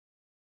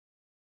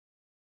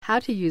How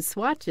to use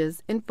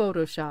swatches in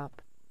Photoshop.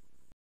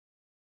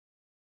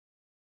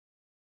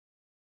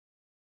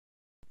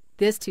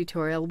 This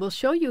tutorial will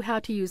show you how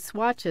to use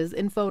swatches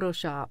in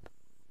Photoshop.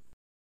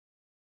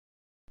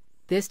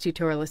 This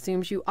tutorial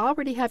assumes you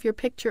already have your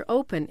picture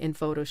open in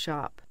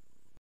Photoshop.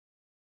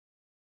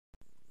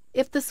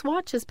 If the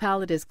Swatches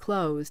palette is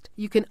closed,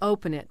 you can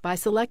open it by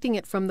selecting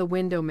it from the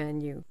Window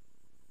menu.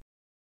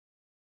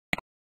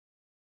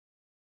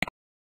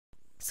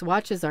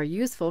 Swatches are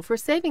useful for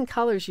saving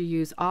colors you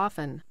use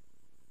often.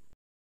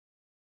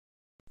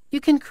 You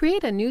can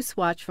create a new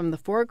swatch from the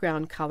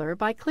foreground color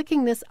by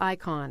clicking this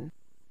icon.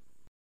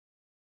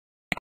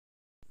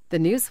 The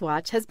new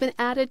swatch has been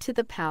added to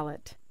the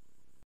palette.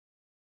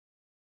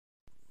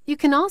 You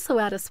can also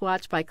add a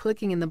swatch by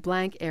clicking in the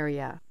blank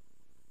area.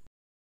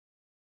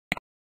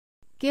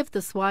 Give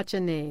the swatch a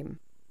name.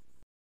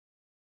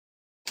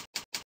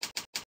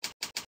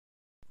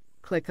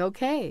 Click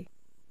OK.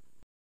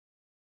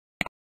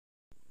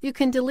 You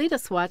can delete a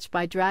swatch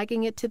by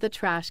dragging it to the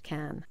trash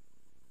can.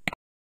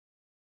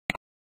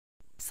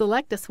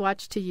 Select a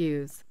swatch to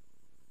use.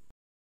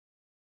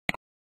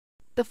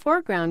 The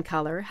foreground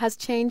color has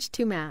changed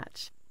to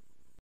match.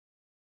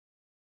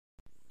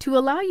 To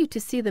allow you to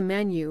see the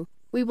menu,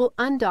 we will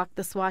undock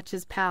the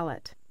Swatches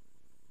palette.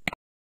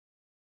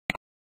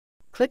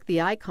 Click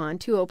the icon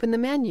to open the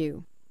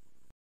menu.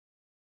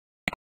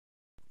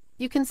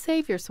 You can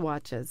save your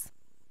swatches.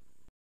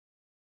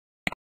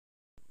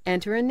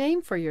 Enter a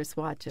name for your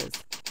swatches.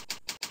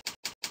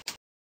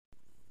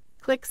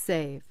 Click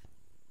Save.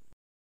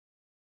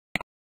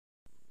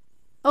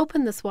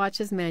 Open the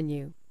Swatches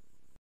menu.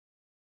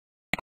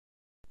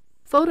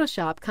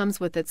 Photoshop comes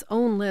with its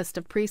own list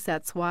of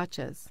preset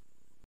swatches.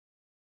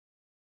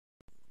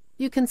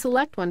 You can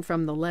select one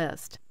from the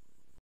list.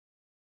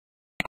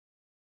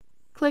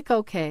 Click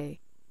OK.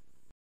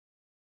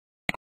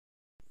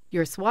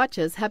 Your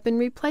swatches have been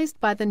replaced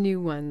by the new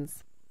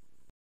ones.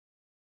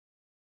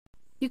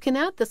 You can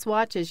add the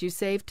swatches you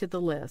saved to the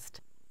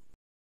list.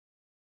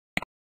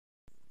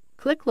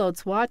 Click Load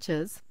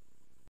Swatches.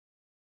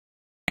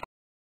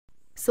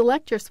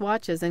 Select your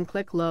swatches and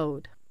click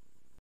Load.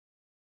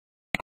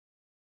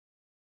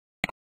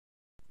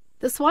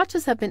 The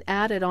swatches have been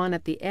added on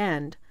at the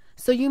end,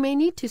 so you may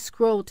need to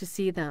scroll to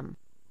see them.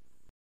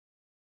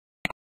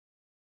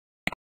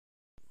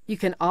 You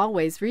can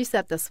always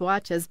reset the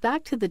swatches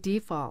back to the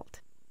default.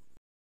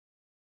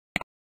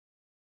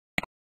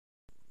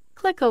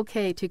 Click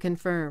OK to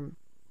confirm.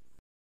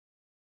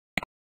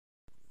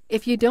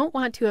 If you don't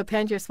want to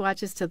append your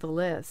swatches to the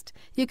list,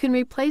 you can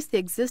replace the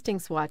existing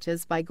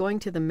swatches by going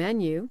to the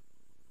menu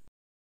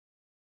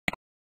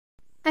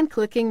and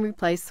clicking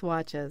Replace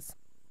Swatches.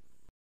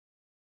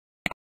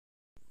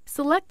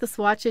 Select the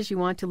swatches you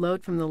want to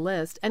load from the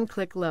list and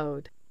click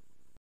Load.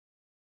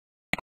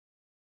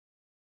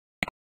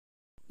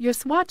 Your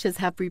swatches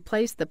have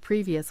replaced the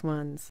previous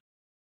ones.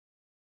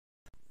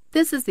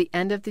 This is the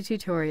end of the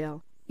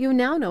tutorial. You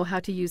now know how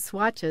to use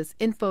swatches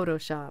in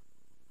Photoshop.